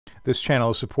This channel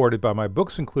is supported by my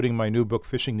books, including my new book,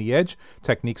 Fishing the Edge,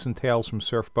 Techniques and Tales from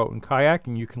Surf, Boat, and Kayak,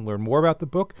 and you can learn more about the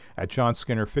book at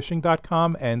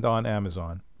johnskinnerfishing.com and on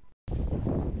Amazon.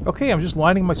 Okay, I'm just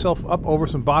lining myself up over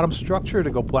some bottom structure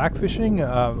to go blackfishing.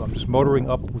 I'm just motoring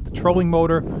up with the trolling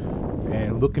motor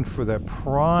and looking for that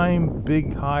prime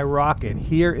big high rock, and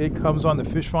here it comes on the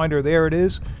fish finder. There it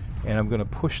is, and I'm going to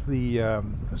push the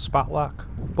spot lock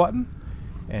button,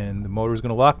 and the motor is going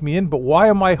to lock me in. But why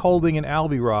am I holding an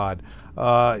Albie rod?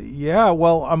 Yeah,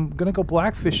 well, I'm going to go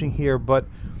blackfishing here, but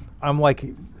I'm like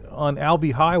on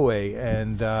Albie Highway,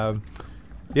 and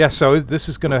yeah, so this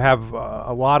is going to have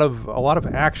a lot of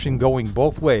action going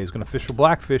both ways. Going to fish for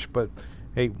blackfish, but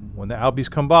hey, when the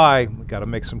Albies come by, we got to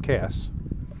make some casts.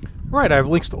 All right, I have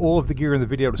links to all of the gear in the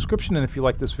video description, and if you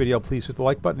like this video, please hit the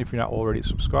like button. If you're not already a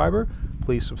subscriber,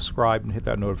 please subscribe and hit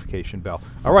that notification bell.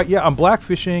 All right, yeah, I'm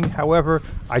blackfishing. However,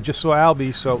 I just saw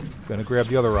Albie, so going to grab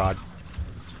the other rod.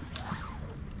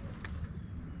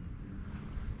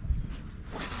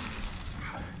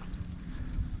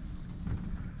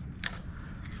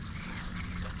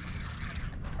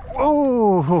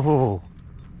 Whoa!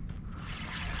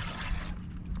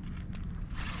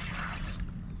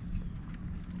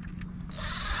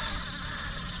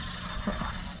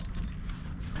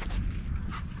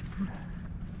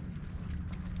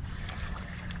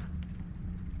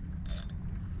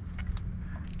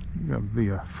 You're gonna be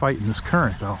a fight in this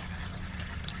current, though.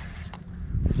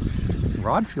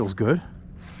 Rod feels good.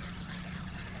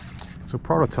 So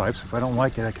prototypes. If I don't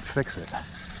like it, I can fix it.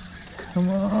 Come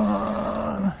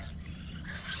on.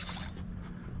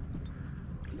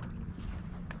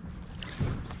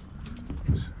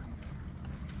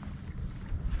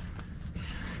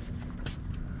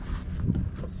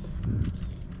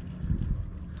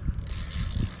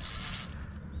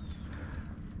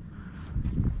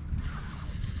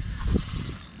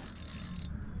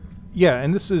 Yeah,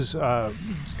 and this is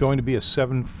going to be a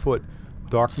 7-foot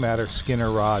dark matter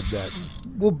Skinner rod that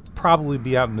will probably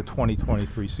be out in the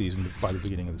 2023 season by the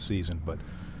beginning of the season. But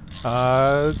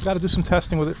got to do some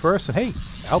testing with it first. And hey,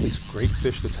 Albie's a great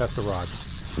fish to test a rod.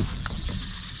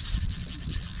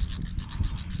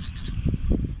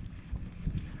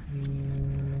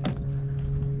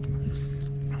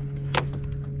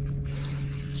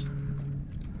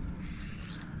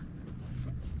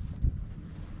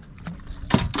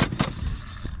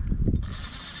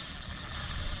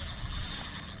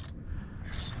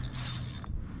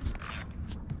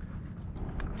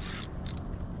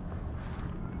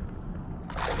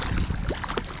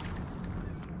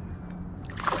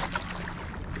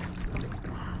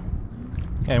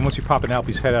 And once you pop an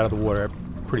Albie's head out of the water, it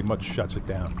pretty much shuts it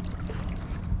down.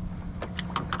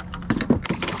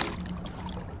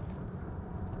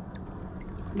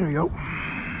 There you go.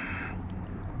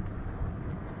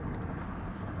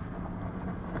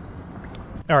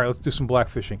 All right, let's do some black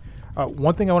fishing.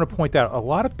 One thing I want to point out, a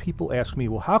lot of people ask me,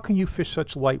 well, how can you fish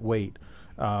such lightweight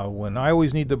when I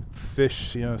always need to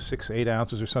fish, 6, 8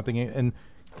 ounces or something? And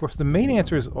of course, the main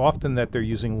answer is often that they're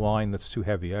using line that's too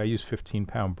heavy. I use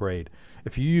 15-pound braid.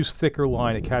 If you use thicker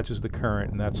line, it catches the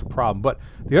current, and that's a problem. But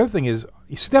the other thing is,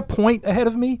 you step point ahead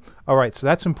of me. All right, so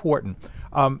that's important.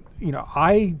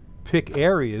 I pick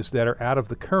areas that are out of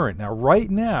the current. Now, right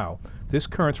now, this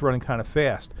current's running kind of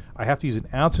fast. I have to use an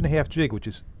 1.5 ounce jig, which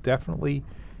is definitely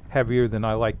heavier than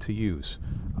I like to use.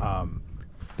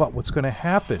 But what's going to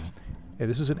happen, and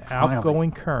this is an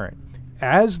outgoing current,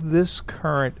 as this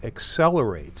current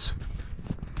accelerates,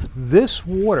 this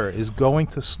water is going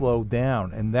to slow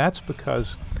down, and that's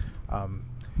because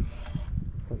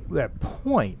that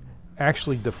point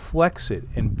actually deflects it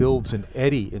and builds an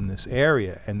eddy in this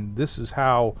area, and this is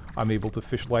how I'm able to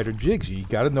fish lighter jigs. You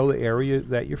got to know the area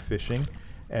that you're fishing,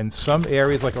 and some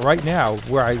areas, like right now,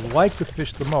 where I like to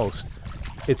fish the most,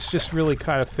 it's just really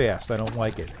kind of fast. I don't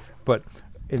like it. But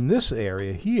in this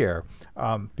area here,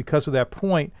 because of that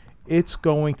point, it's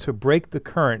going to break the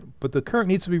current, but the current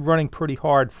needs to be running pretty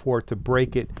hard for it to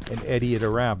break it and eddy it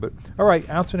around. But all right,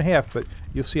 1.5 ounces, but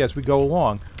you'll see as we go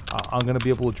along, I'm going to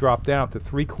be able to drop down to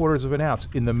 3/4 of an ounce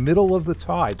in the middle of the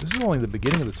tide. This is only the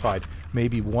beginning of the tide,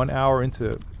 maybe 1 hour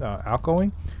into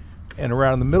outgoing, and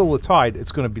around the middle of the tide,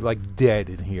 it's going to be like dead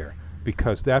in here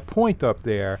because that point up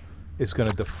there is going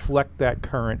to deflect that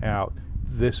current out.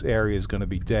 This area is going to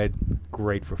be dead,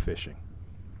 great for fishing.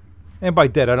 And by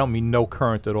dead, I don't mean no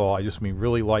current at all. I just mean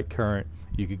really light current.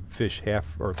 You could fish 1/2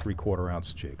 or 3/4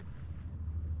 ounce jig.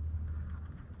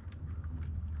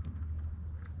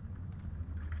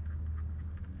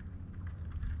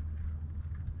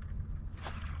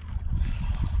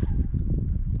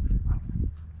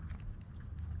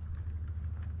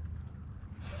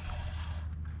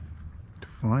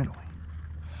 Finally.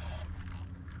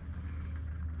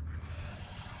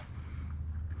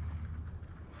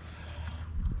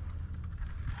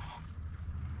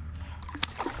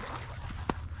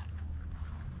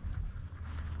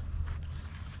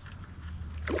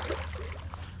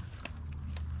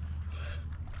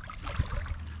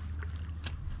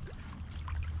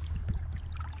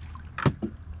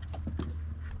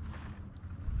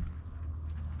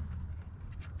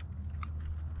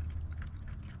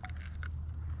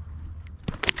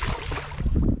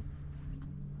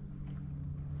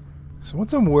 So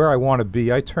once I'm where I want to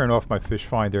be, I turn off my fish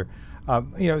finder.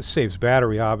 You know, it saves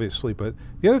battery, obviously, but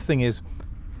the other thing is,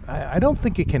 I don't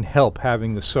think it can help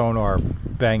having the sonar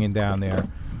banging down there.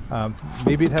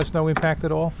 Maybe it has no impact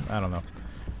at all? I don't know.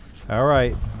 All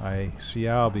right, I see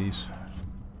albies.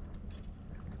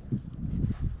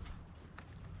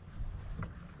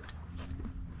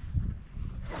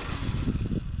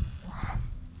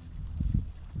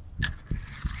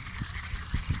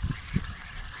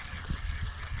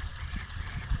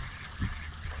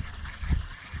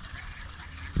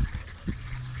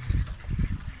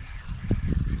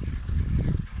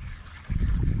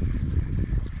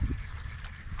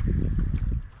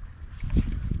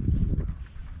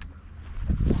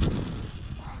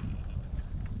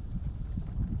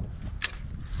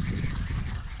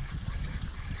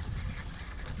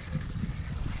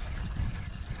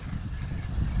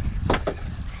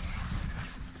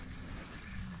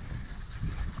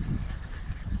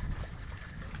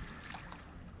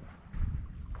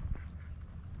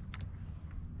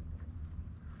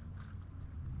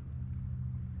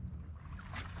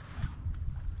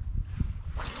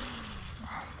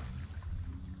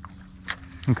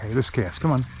 Okay, this cast,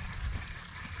 come on.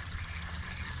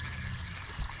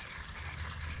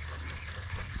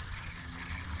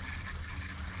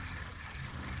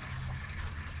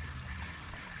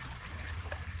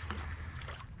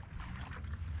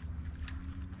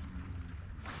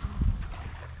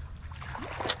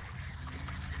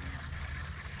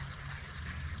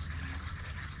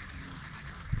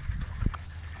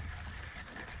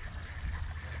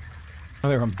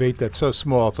 They're on bait that's so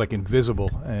small it's like invisible,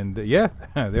 and yeah,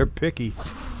 they're picky.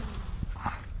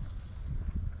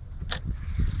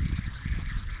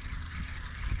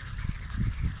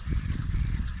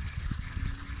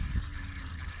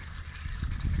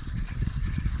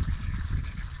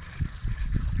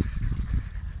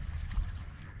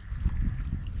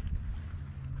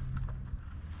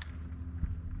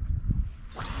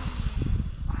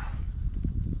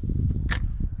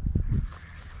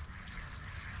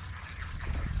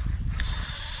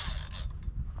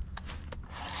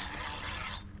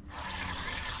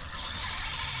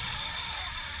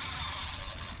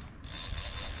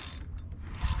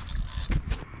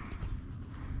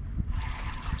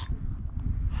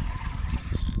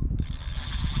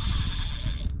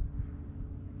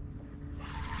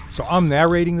 So I'm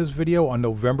narrating this video on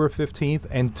November 15th,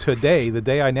 and today, the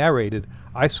day I narrated,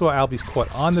 I saw albies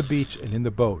caught on the beach and in the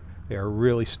boat. They are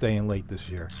really staying late this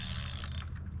year.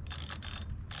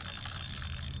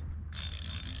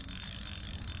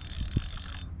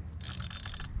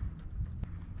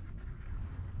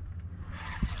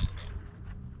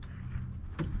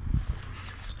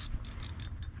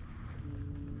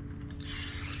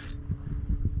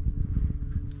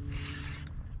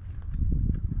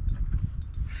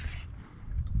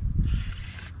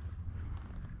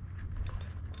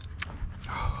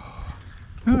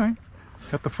 All right,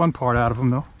 got the fun part out of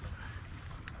them though.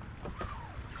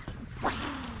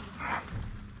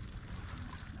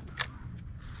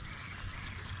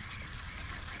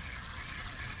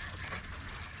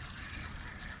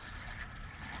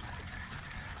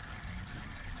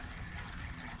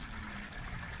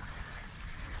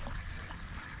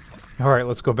 All right,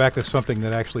 let's go back to something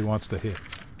that actually wants to hit.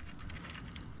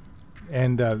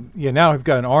 And yeah, now I've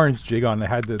got an orange jig on. I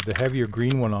had the heavier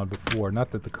green one on before.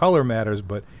 Not that the color matters,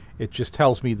 but it just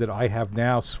tells me that I have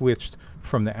now switched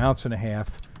from the 1.5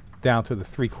 ounce down to the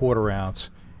 3/4 ounce.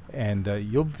 And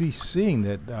you'll be seeing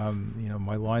that you know,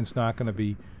 my line's not going to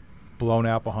be blown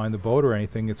out behind the boat or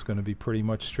anything. It's going to be pretty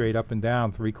much straight up and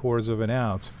down, 3/4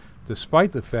 ounce,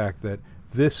 despite the fact that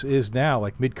this is now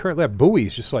like mid-current. That buoy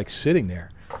is just like sitting there.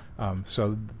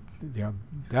 So you know,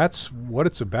 that's what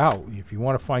it's about. If you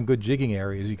want to find good jigging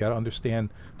areas, you got to understand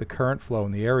the current flow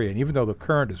in the area. And even though the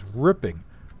current is ripping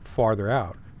farther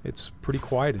out, it's pretty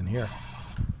quiet in here.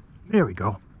 There we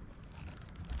go.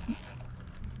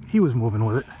 He was moving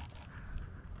with it.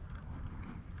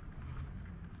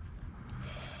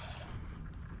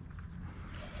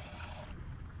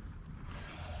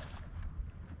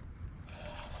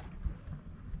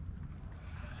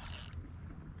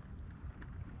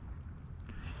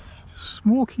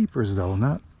 Small keepers though,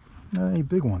 not any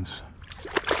big ones.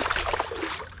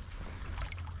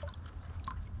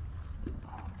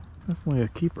 Definitely a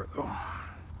keeper though.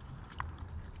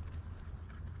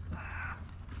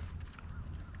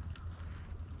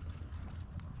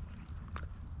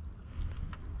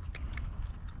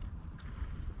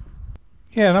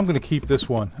 Yeah, and I'm going to keep this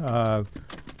one.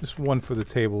 Just one for the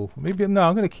table. Maybe, no,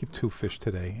 I'm going to keep 2 fish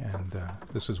today, and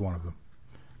this is one of them.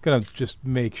 Going to just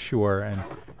make sure, and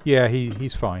yeah,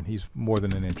 he's fine. He's more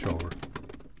than an inch over.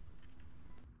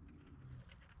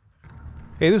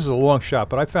 Hey, this is a long shot,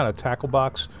 but I found a tackle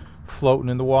box floating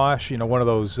in the wash. You know, one of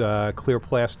those clear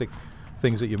plastic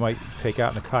things that you might take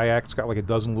out in a kayak. It's got like a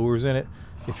dozen lures in it.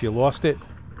 If you lost it,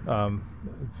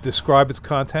 describe its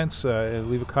contents.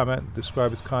 Leave a comment.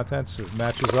 Describe its contents. It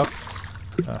matches up.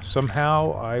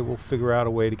 Somehow I will figure out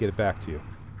a way to get it back to you.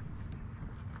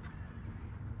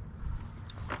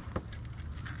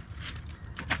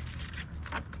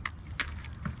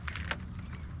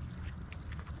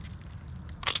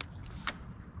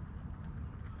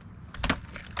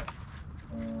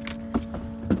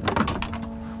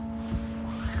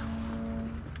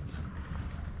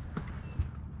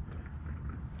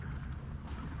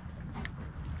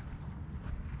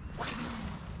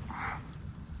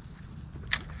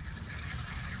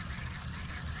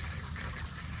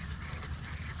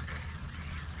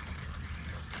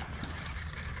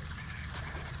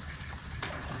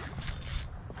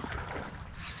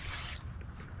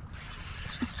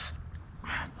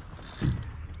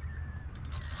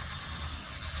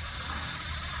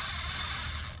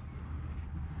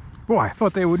 Boy, I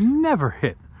thought they would never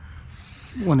hit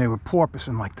when they were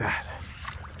porpoising like that.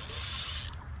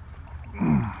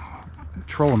 The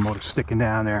trolling motor sticking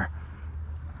down there.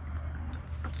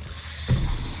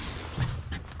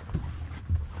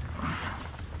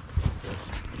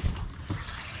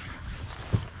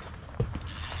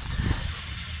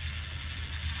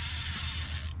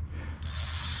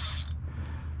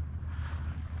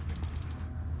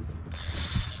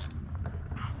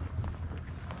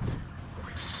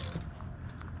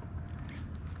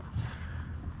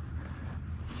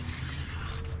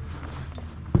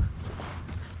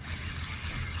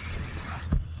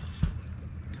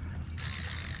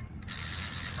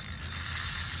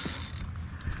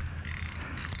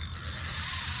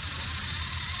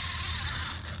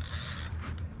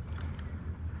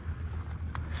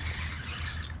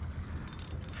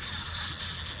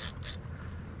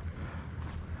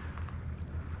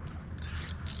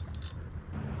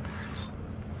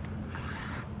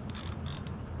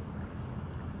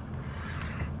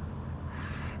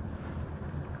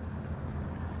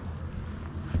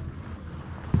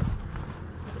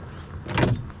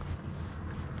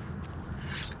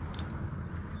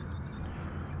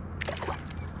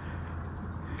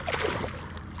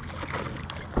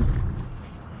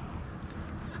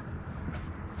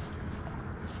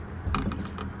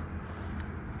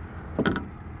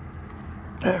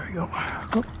 There we go.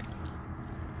 Oh.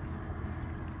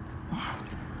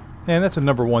 And that's a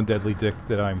 #1 deadly dick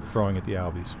that I'm throwing at the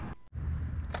albies.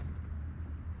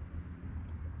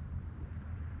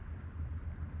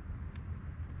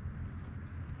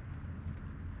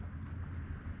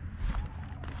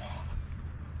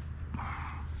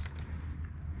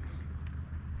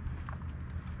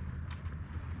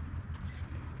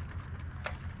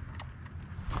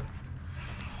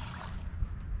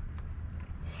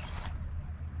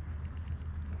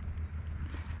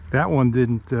 That one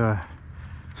didn't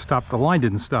stop, the line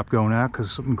didn't stop going out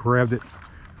because something grabbed it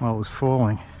while it was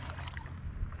falling.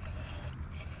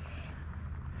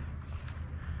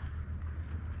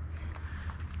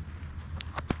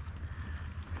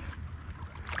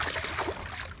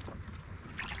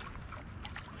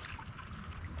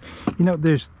 You know,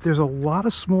 there's a lot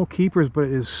of small keepers, but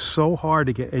it is so hard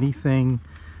to get anything,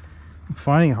 I'm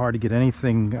finding it hard to get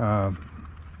anything,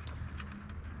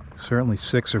 certainly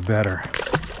 6 or better.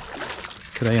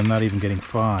 Today I'm not even getting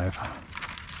 5.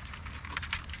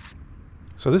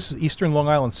 So this is Eastern Long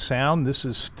Island Sound. This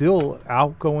is still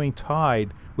outgoing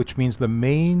tide, which means the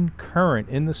main current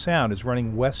in the sound is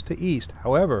running west to east.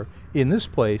 However, in this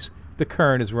place, the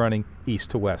current is running east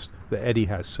to west. The eddy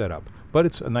has set up, but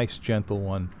it's a nice gentle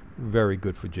one, very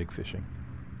good for jig fishing.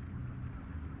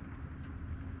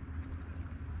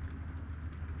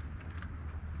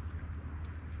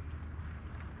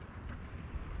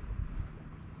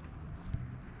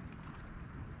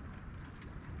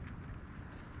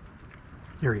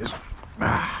 Here he is.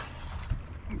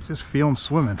 Just feel him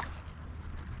swimming.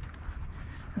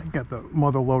 I got the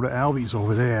mother load of albies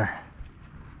over there.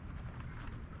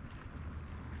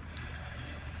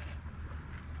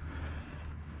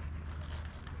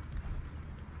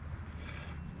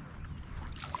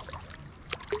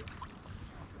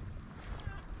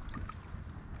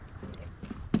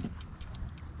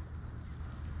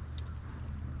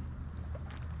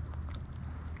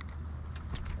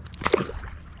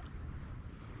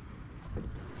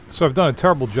 So I've done a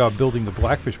terrible job building the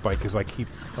blackfish bite because I keep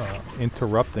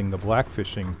interrupting the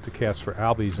blackfishing to cast for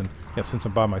albies, and since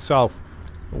I'm by myself,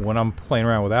 when I'm playing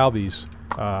around with albies,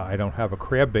 I don't have a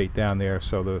crab bait down there,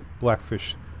 so the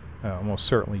blackfish almost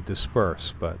certainly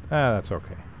disperse, but that's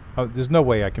okay. There's no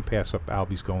way I can pass up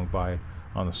albies going by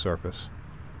on the surface.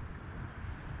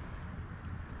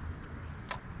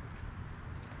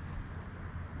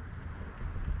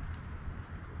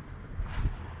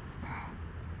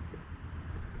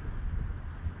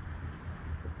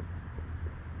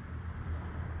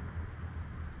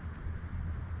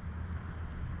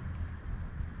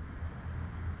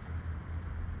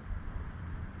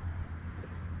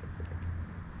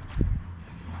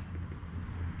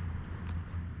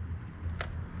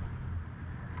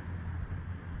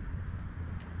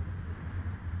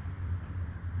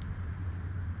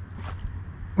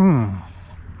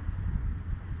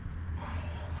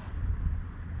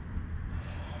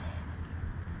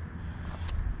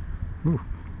 Ooh.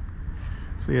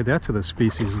 So add that to the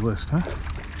species list, huh?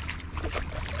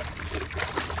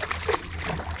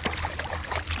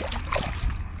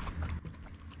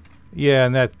 Yeah,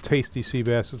 and that tasty sea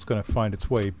bass is going to find its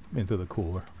way into the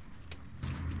cooler.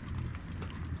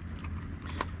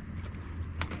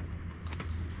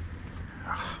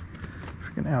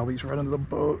 Freaking albies right under the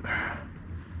boat.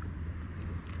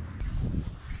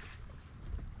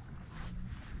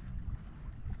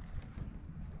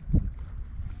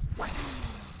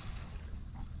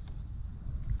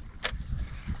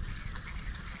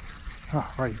 Oh,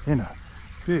 right in a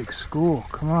big school.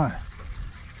 Come on.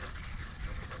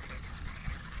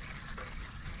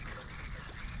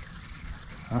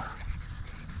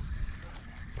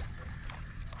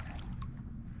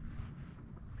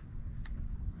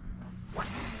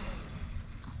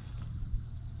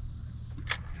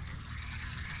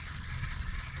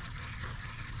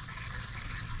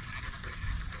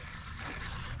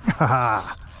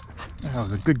 Haha, that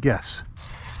was a good guess.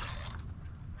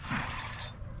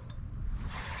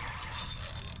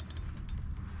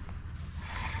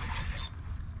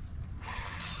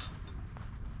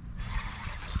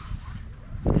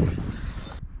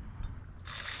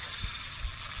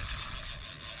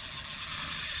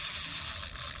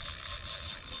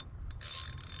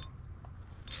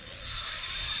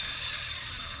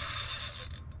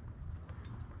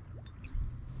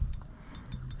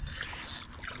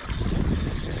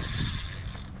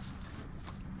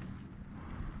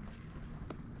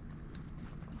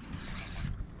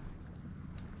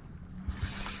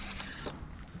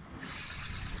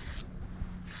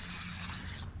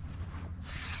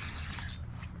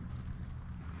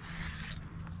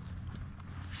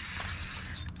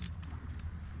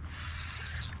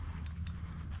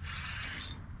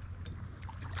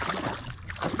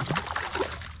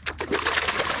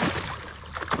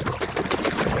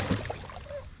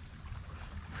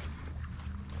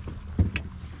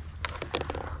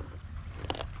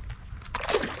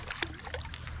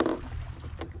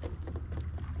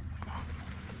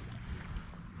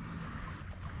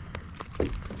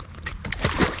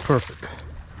 Perfect.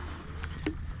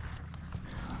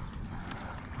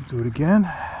 Do it again.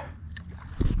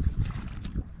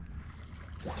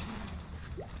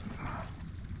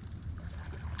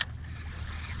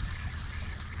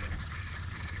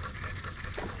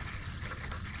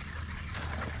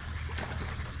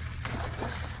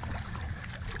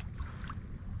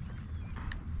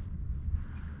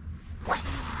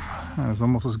 That was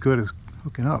almost as good as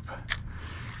hooking up.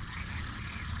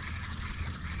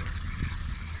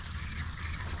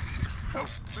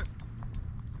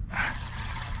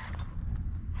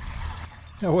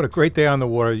 Yeah, what a great day on the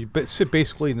water. You sit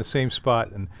basically in the same spot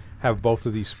and have both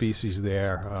of these species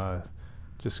there.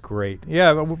 Just great.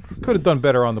 Yeah, we could have done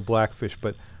better on the blackfish,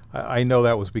 but I know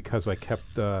that was because I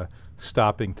kept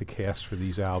stopping to cast for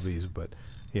these albies. But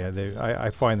yeah, I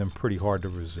find them pretty hard to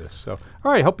resist. So,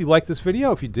 all right, hope you liked this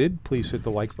video. If you did, please hit the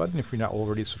like button. If you're not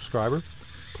already a subscriber,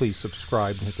 please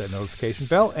subscribe and hit that notification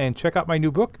bell. And check out my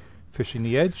new book, Fishing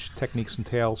the Edge, Techniques and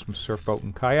Tales from Surf, Boat,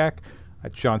 and Kayak,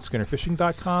 at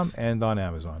johnskinnerfishing.com and on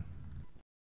Amazon.